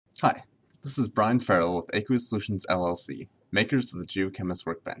Hi, this is Brian Farrell with Aqueous Solutions LLC, makers of the Geochemist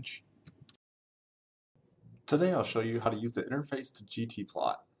Workbench. Today I'll show you how to use the interface to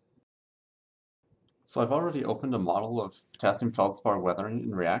Gtplot. So I've already opened a model of potassium feldspar weathering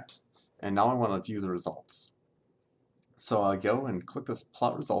in React, and now I want to view the results. So I'll go and click this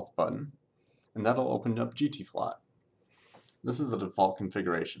Plot Results button, and that'll open up Gtplot. This is the default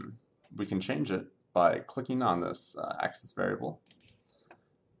configuration. We can change it by clicking on this axis variable.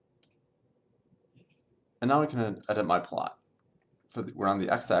 And now I can edit my plot. We're on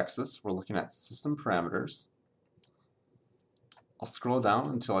the x-axis, we're looking at system parameters. I'll scroll down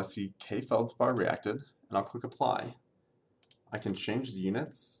until I see K feldspar reacted, and I'll click Apply. I can change the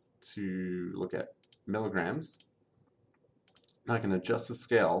units to look at milligrams, and I can adjust the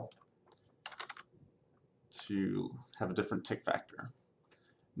scale to have a different tick factor.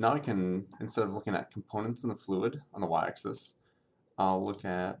 Now I can, instead of looking at components in the fluid on the y-axis, I'll look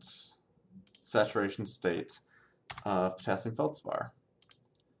at saturation state of potassium feldspar.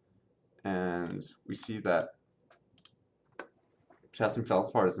 And we see that potassium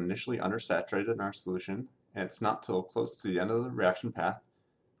feldspar is initially undersaturated in our solution, and it's not till close to the end of the reaction path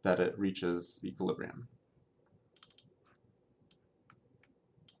that it reaches equilibrium.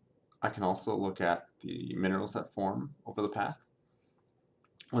 I can also look at the minerals that form over the path.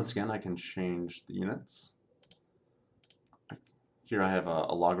 Once again, I can change the units. Here I have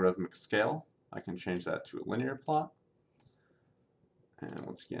a logarithmic scale. I can change that to a linear plot. And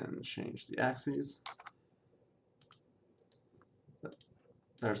once again, change the axes.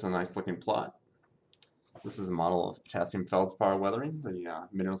 There's a nice looking plot. This is a model of potassium feldspar weathering, the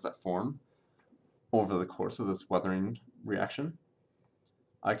minerals that form over the course of this weathering reaction.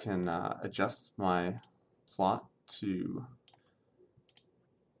 I can adjust my plot to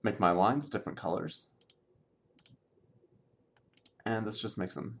make my lines different colors, and this just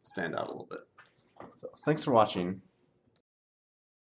makes them stand out a little bit. So thanks for watching.